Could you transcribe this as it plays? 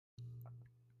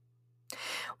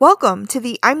Welcome to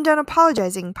the I'm Done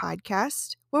Apologizing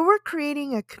podcast, where we're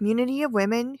creating a community of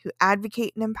women who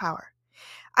advocate and empower.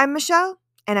 I'm Michelle,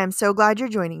 and I'm so glad you're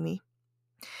joining me.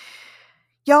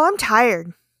 Y'all, I'm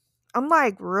tired. I'm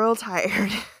real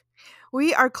tired.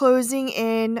 We are closing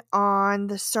in on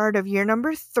the start of year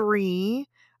number 3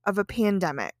 of a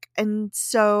pandemic. And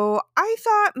so I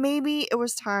thought maybe it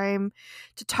was time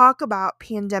to talk about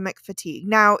pandemic fatigue.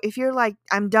 Now, if you're like,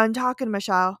 I'm done talking,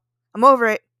 Michelle, I'm over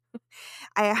it.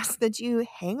 I ask that you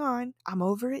hang on. I'm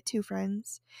over it too,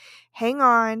 friends. Hang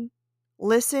on,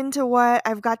 listen to what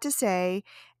I've got to say,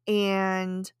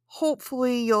 and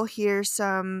hopefully you'll hear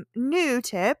some new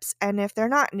tips. And if they're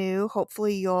not new,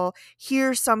 hopefully you'll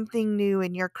hear something new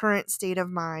in your current state of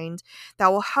mind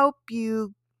that will help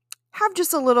you have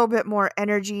just a little bit more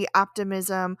energy,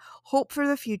 optimism, hope for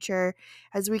the future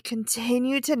as we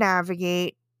continue to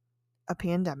navigate a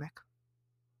pandemic.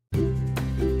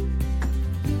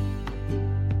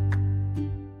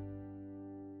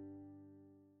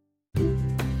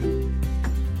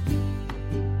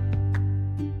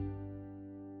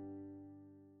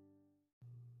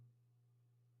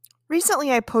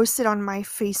 Recently, I posted on my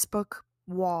Facebook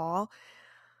wall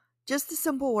just the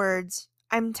simple words,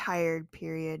 I'm tired,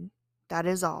 period. That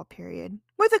is all, period.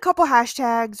 With a couple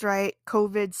hashtags, right?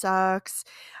 COVID sucks,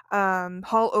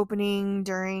 hall opening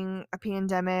during a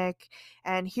pandemic,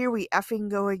 and here we effing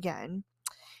go again.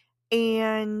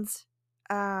 And,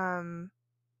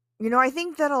 I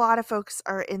think that a lot of folks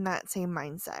are in that same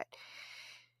mindset.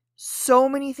 So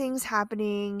many things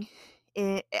happening.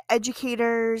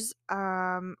 Educators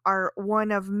are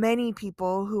one of many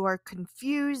people who are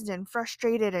confused and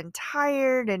frustrated and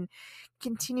tired and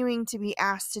continuing to be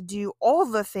asked to do all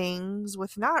the things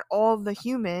with not all the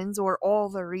humans or all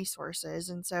the resources.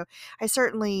 And so I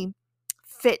certainly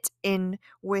fit in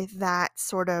with that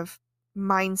sort of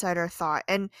mindset or thought.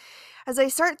 And as I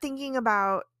start thinking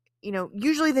about,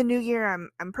 usually the new year,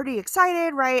 I'm pretty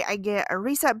excited, right? I get a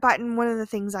reset button. One of the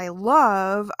things I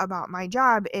love about my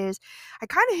job is I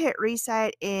kind of hit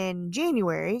reset in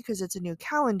January because it's a new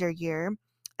calendar year.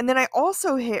 And then I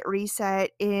also hit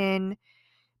reset in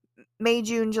May,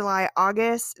 June, July,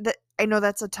 August. That I know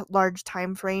that's a large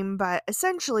time frame, but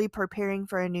essentially preparing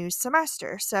for a new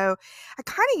semester. So I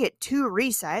kind of get 2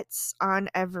 resets on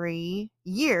every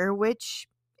year, which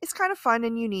is kind of fun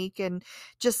and unique and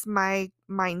just my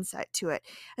mindset to it.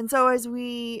 And so as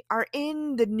we are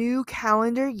in the new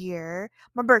calendar year,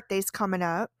 my birthday's coming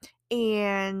up.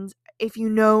 And if you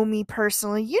know me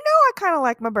personally, I kind of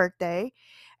like my birthday.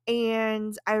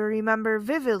 And I remember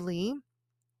vividly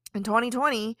in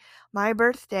 2020, my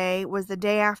birthday was the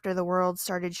day after the world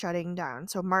started shutting down.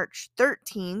 So March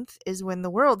 13th is when the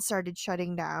world started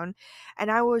shutting down. And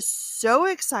I was so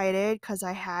excited because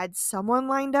I had someone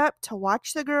lined up to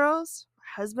watch the girls.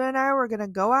 My husband and I were going to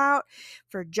go out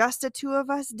for just a 2 of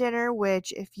us dinner,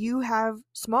 which if you have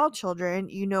small children,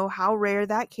 you know how rare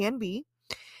that can be.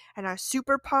 And I was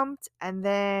super pumped. And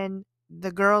then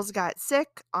the girls got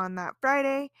sick on that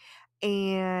Friday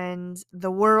and the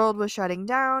world was shutting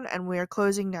down and we were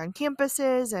closing down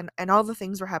campuses and all the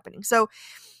things were happening. So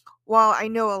while I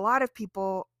know a lot of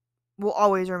people will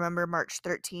always remember March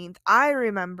 13th, I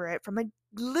remember it from a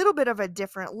little bit of a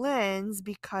different lens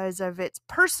because of its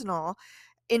personal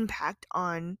impact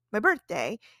on my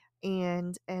birthday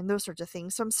and those sorts of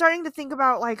things. So I'm starting to think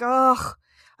about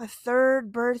a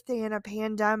third birthday in a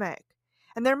pandemic.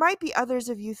 And there might be others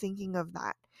of you thinking of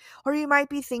that. Or you might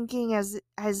be thinking as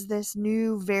this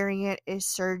new variant is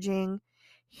surging,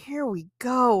 here we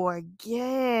go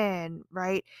again,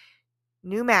 right?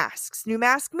 New masks, new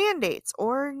mask mandates,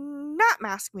 or not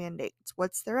mask mandates.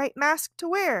 What's the right mask to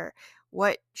wear?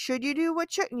 What should you do?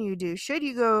 What shouldn't you do? Should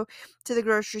you go to the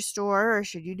grocery store or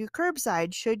should you do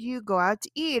curbside? Should you go out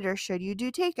to eat or should you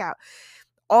do takeout?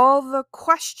 All the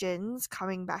questions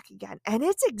coming back again. And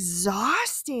it's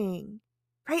exhausting,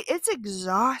 right? It's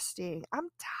exhausting. I'm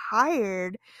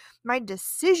tired. My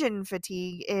decision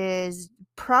fatigue is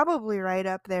probably right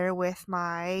up there with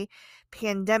my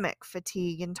pandemic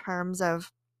fatigue in terms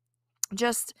of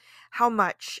just how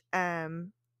much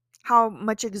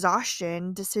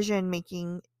exhaustion decision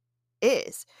making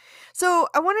is. So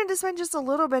I wanted to spend just a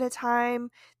little bit of time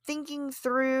thinking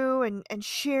through and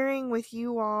sharing with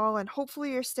you all, and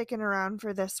hopefully you're sticking around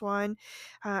for this one.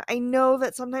 I know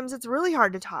that sometimes it's really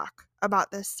hard to talk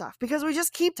about this stuff because we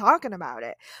just keep talking about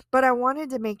it, but I wanted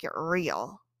to make it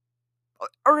real.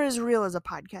 Or as real as a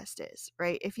podcast is,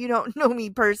 right? If you don't know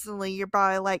me personally, you're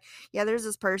probably like, yeah, there's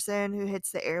this person who hits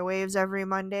the airwaves every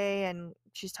Monday and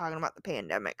she's talking about the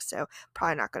pandemic, so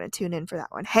probably not going to tune in for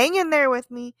that one. Hang in there with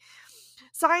me.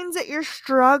 Signs that you're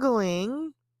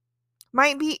struggling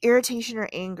might be irritation or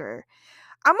anger.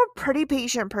 I'm a pretty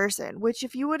patient person, which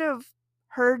if you would have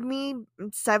heard me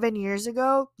 7 years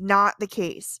ago, not the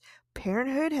case.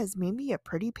 Parenthood has made me a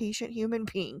pretty patient human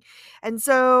being. And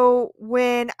so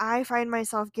when I find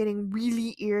myself getting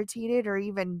really irritated or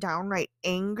even downright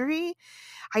angry,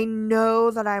 I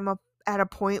know that at a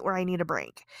point where I need a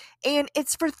break. And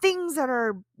it's for things that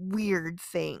are weird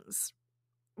things.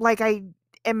 Like I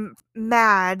am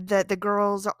mad that the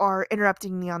girls are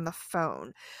interrupting me on the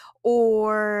phone,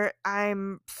 or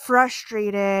I'm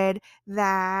frustrated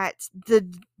that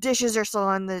the dishes are still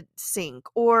on the sink,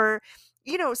 or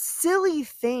silly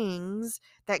things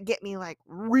that get me like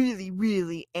really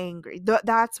really angry.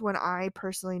 That's when I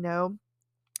personally know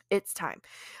it's time.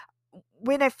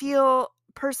 When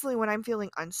I'm feeling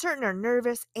uncertain or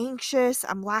nervous, anxious,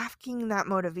 I'm lacking that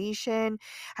motivation.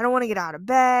 I don't want to get out of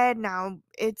bed. Now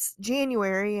it's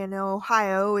January in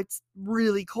Ohio. It's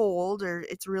really cold, or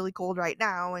it's really cold right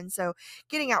now. And so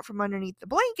getting out from underneath the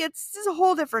blankets is a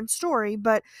whole different story.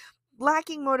 But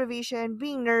lacking motivation,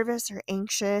 being nervous or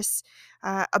anxious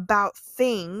about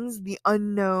things, the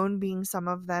unknown being some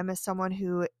of them, as someone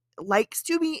who likes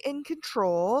to be in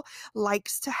control,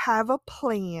 likes to have a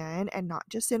plan, and not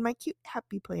just in my cute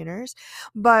happy planners,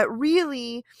 but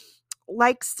really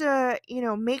likes to,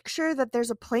 make sure that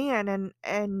there's a plan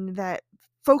and that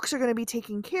folks are going to be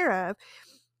taken care of.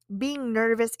 Being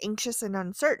nervous, anxious, and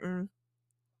uncertain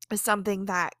is something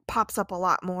that pops up a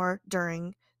lot more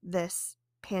during this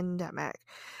pandemic.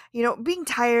 Being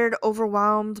tired,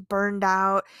 overwhelmed, burned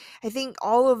out. I think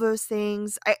all of those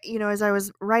things, as I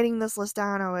was writing this list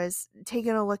down, I was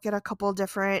taking a look at a couple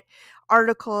different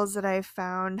articles that I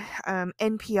found.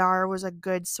 NPR was a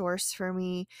good source for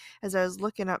me as I was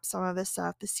looking up some of this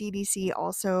stuff. The CDC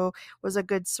also was a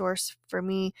good source for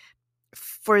me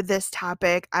for this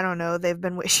topic. I don't know, they've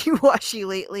been wishy-washy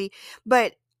lately,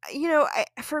 but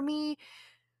for me,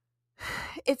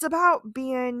 it's about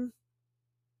being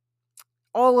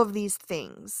all of these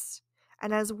things.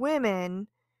 And as women,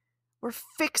 we're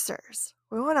fixers.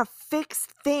 We want to fix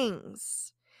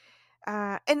things.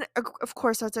 And of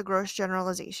course, that's a gross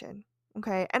generalization.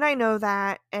 Okay. And I know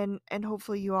that. And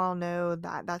hopefully you all know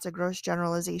that that's a gross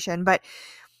generalization. But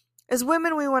as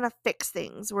women, we want to fix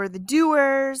things. We're the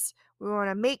doers. We want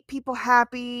to make people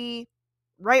happy,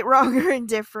 right, wrong, or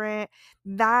indifferent.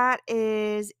 That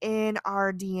is in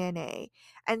our DNA.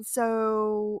 And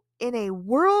so, in a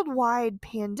worldwide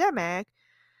pandemic,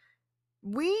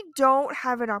 we don't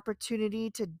have an opportunity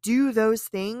to do those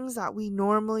things that we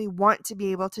normally want to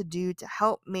be able to do to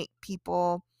help make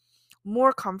people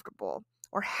more comfortable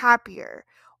or happier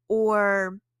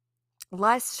or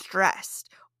less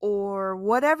stressed, or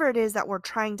whatever it is that we're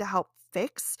trying to help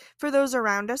fix for those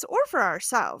around us or for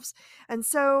ourselves. And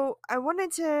so I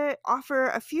wanted to offer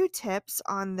a few tips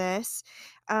on this.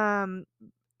 Um,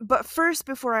 but first,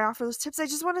 before I offer those tips, I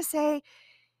just want to say,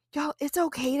 y'all, it's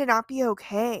okay to not be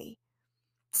okay.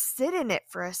 Sit in it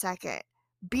for a second.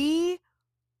 Be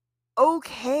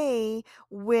okay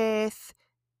with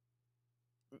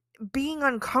being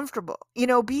uncomfortable.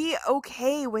 Be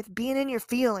okay with being in your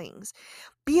feelings.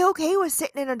 Be okay with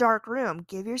sitting in a dark room.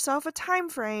 Give yourself a time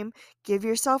frame, give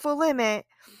yourself a limit.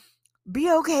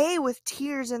 Be okay with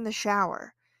tears in the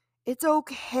shower. It's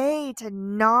okay to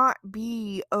not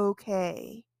be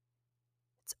okay.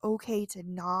 It's okay to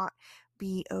not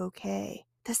be okay.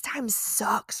 This time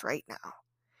sucks right now.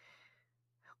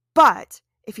 But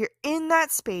if you're in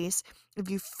that space, if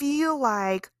you feel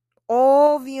like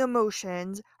all the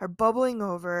emotions are bubbling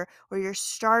over, or you're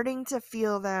starting to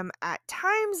feel them at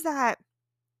times that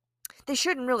they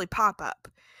shouldn't really pop up,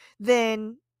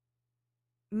 then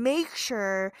make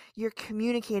sure you're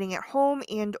communicating at home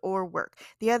and or work.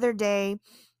 The other day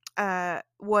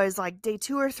was like day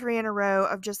 2 or 3 in a row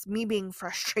of just me being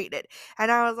frustrated,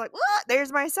 and I was like, well,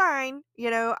 there's my sign.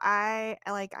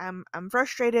 I'm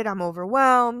frustrated, I'm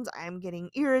overwhelmed, I'm getting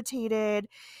irritated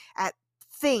at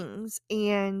things.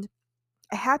 And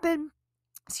I happened,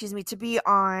 to be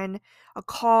on a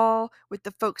call with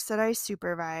the folks that I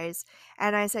supervise,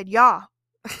 and I said, y'all,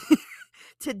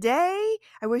 today,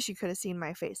 I wish you could have seen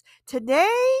my face. Today,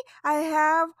 I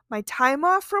have my time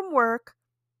off from work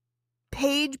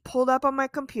page pulled up on my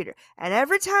computer, and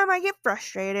every time I get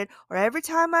frustrated, or every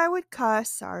time I would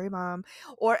cuss, sorry mom,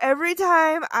 or every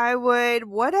time I would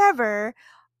whatever,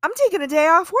 I'm taking a day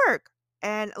off work.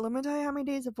 And let me tell you how many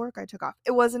days of work I took off.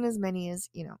 It wasn't as many as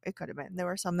it could have been. There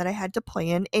were some that I had to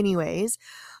plan anyways,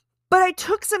 but I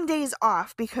took some days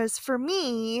off because for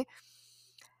me,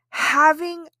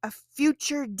 having a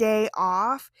future day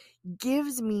off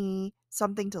gives me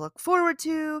something to look forward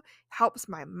to, helps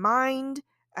my mind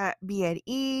be at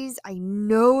ease. I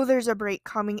know there's a break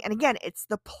coming. And again, it's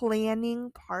the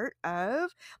planning part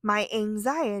of my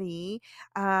anxiety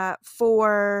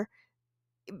for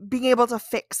being able to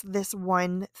fix this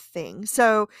one thing.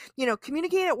 So,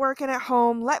 communicate at work and at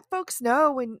home. Let folks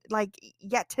know when, like,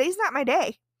 yeah, today's not my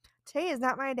day. Today is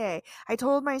not my day. I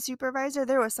told my supervisor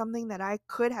there was something that I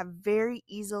could have very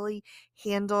easily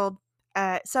handled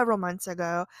several months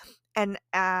ago. And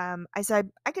I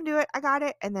said, I can do it. I got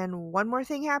it. And then one more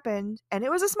thing happened. And it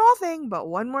was a small thing, but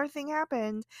one more thing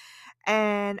happened.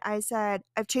 And I said,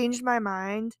 I've changed my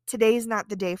mind. Today's not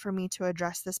the day for me to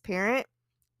address this parent.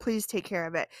 Please take care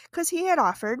of it. Because he had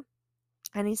offered.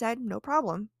 And he said, no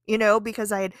problem,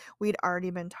 because we'd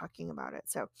already been talking about it.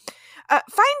 So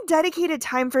find dedicated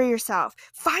time for yourself.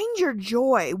 Find your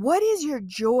joy. What is your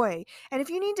joy? And if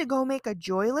you need to go make a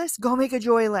joy list, go make a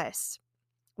joy list.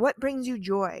 What brings you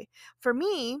joy? For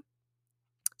me,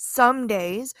 some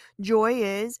days joy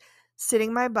is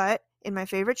sitting my butt in my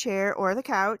favorite chair or the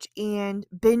couch and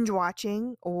binge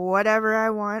watching whatever I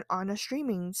want on a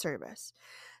streaming service.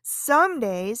 Some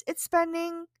days it's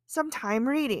spending some time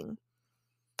reading.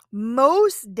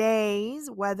 Most days,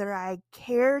 whether I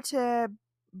care to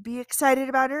be excited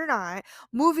about it or not,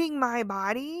 moving my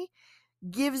body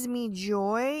gives me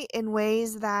joy in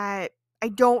ways that I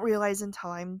don't realize until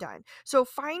I'm done. So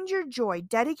find your joy,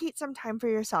 dedicate some time for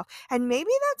yourself. And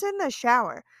maybe that's in the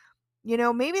shower.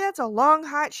 Maybe that's a long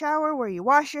hot shower where you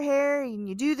wash your hair and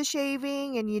you do the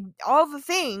shaving and you all the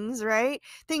things, right?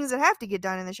 Things that have to get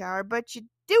done in the shower, but you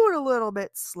do it a little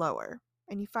bit slower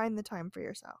and you find the time for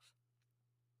yourself.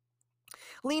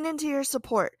 Lean into your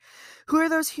support. Who are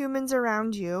those humans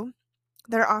around you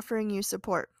that are offering you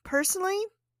support personally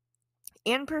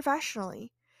and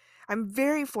professionally? I'm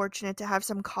very fortunate to have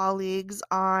some colleagues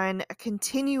on a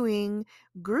continuing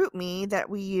GroupMe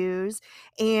that we use,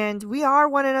 and we are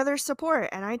one another's support.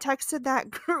 And I texted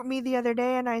that GroupMe the other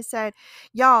day and I said,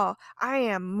 y'all, I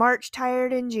am March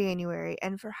tired in January.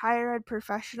 And for higher ed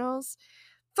professionals,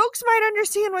 folks might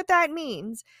understand what that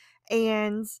means.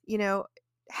 And,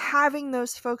 having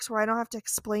those folks where I don't have to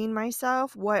explain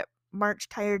myself what March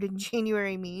tired in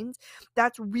January means,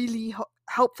 that's really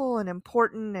helpful and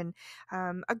important and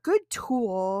a good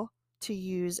tool to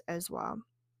use as well.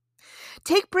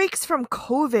 Take breaks from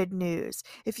COVID news.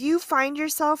 If you find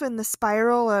yourself in the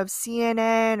spiral of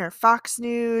CNN or Fox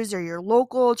News or your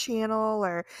local channel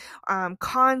or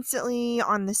constantly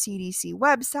on the CDC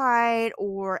website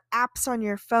or apps on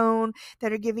your phone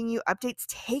that are giving you updates,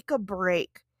 take a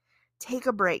break. Take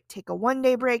a break. Take a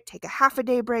 1-day break. Take a half a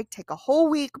day break. Take a whole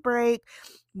week break.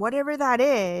 Whatever that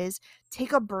is,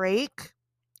 take a break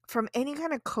from any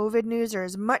kind of COVID news or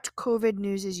as much COVID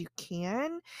news as you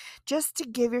can, just to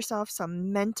give yourself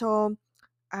some mental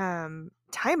time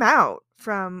out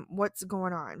from what's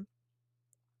going on.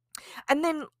 And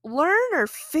then learn or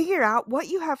figure out what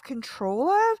you have control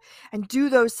of and do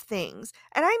those things.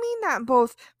 And I mean that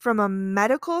both from a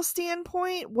medical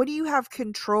standpoint. What do you have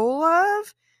control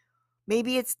of?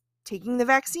 Maybe it's taking the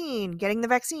vaccine, getting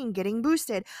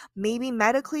boosted. Maybe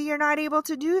medically you're not able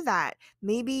to do that.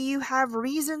 Maybe you have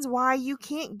reasons why you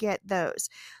can't get those.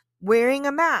 Wearing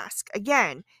a mask,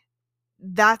 again,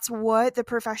 that's what the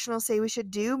professionals say we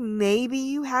should do. Maybe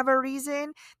you have a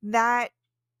reason that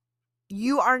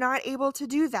you are not able to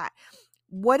do that.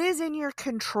 What is in your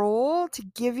control to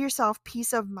give yourself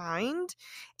peace of mind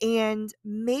and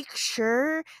make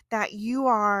sure that you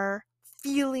are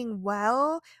feeling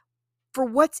well for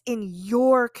what's in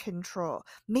your control?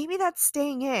 Maybe that's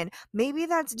staying in. Maybe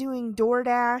that's doing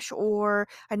DoorDash or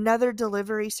another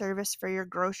delivery service for your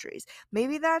groceries.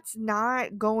 Maybe that's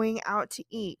not going out to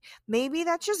eat. Maybe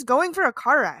that's just going for a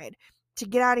car ride to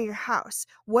get out of your house.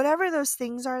 Whatever those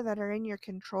things are that are in your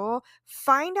control,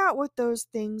 find out what those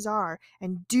things are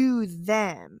and do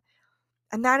them.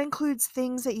 And that includes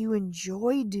things that you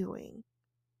enjoy doing.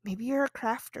 Maybe you're a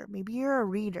crafter. Maybe you're a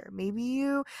reader. Maybe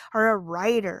you are a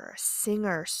writer, a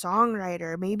singer,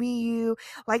 songwriter. Maybe you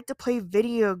like to play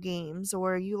video games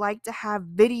or you like to have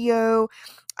video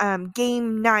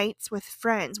game nights with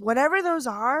friends. Whatever those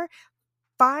are,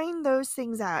 find those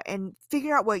things out and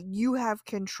figure out what you have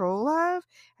control of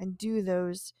and do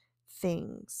those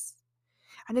things.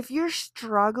 And if you're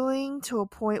struggling to a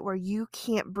point where you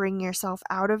can't bring yourself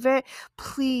out of it,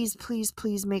 please, please,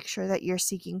 please make sure that you're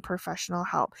seeking professional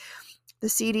help. The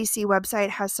CDC website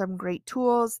has some great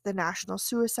tools, the National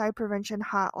Suicide Prevention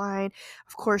Hotline,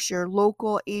 of course, your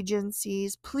local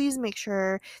agencies. Please make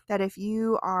sure that if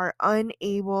you are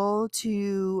unable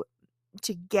to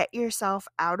get yourself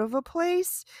out of a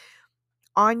place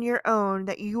on your own,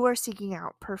 that you are seeking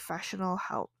out professional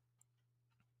help.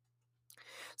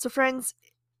 So friends,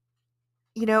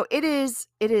 it is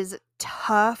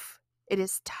tough. It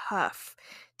is tough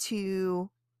to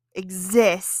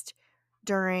exist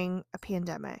during a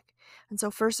pandemic. And so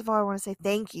first of all, I want to say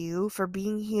thank you for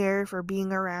being here, for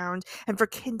being around, and for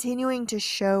continuing to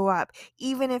show up,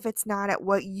 even if it's not at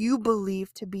what you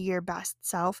believe to be your best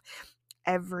self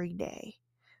every day.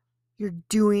 You're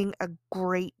doing a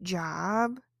great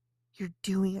job. You're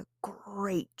doing a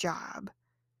great job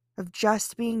of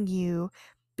just being you,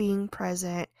 being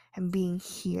present, and being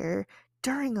here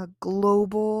during a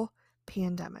global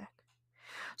pandemic.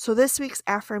 So, this week's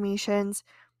affirmations: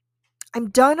 I'm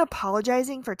done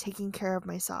apologizing for taking care of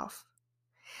myself.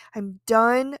 I'm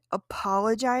done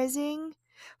apologizing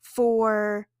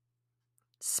for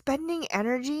spending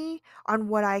energy on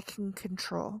what I can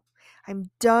control.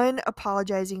 I'm done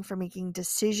apologizing for making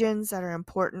decisions that are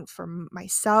important for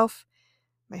myself,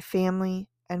 my family,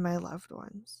 and my loved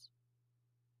ones.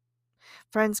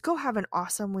 Friends, go have an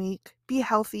awesome week. Be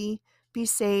healthy, be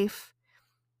safe,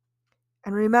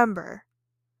 and remember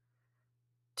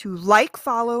to like,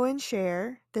 follow, and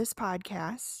share this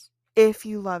podcast if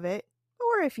you love it,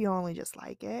 or if you only just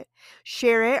like it.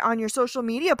 Share it on your social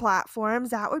media platforms.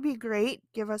 That would be great.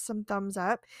 Give us some thumbs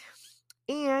up.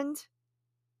 And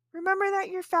remember that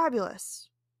you're fabulous.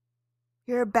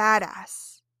 You're a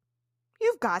badass.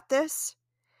 You've got this,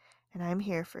 and I'm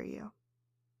here for you.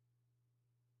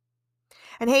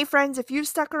 And hey, friends, if you've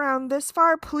stuck around this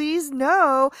far, please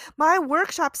know my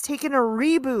workshop's taking a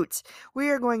reboot. We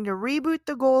are going to reboot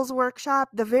the Goals Workshop.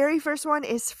 The very first one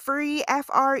is free,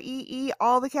 FREE,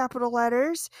 all the capital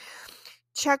letters.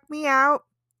 Check me out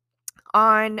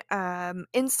on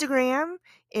Instagram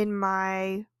in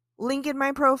my link in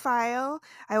my profile.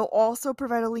 I will also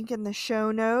provide a link in the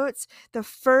show notes. The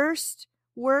first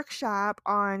workshop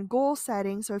on goal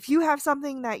setting. So if you have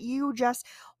something that you just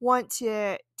want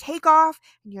to take off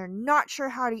and you're not sure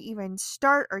how to even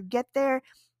start or get there,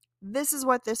 this is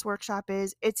what this workshop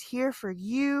is. It's here for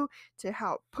you to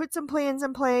help put some plans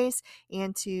in place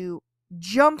and to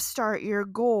jumpstart your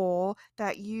goal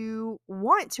that you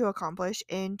want to accomplish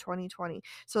in 2020.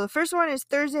 So the first one is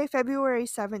Thursday, February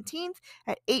 17th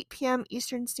at 8 p.m.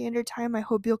 Eastern Standard Time. I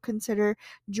hope you'll consider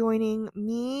joining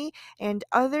me and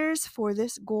others for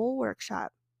this goal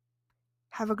workshop.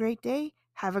 Have a great day.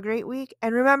 Have a great week.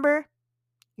 And remember,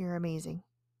 you're amazing.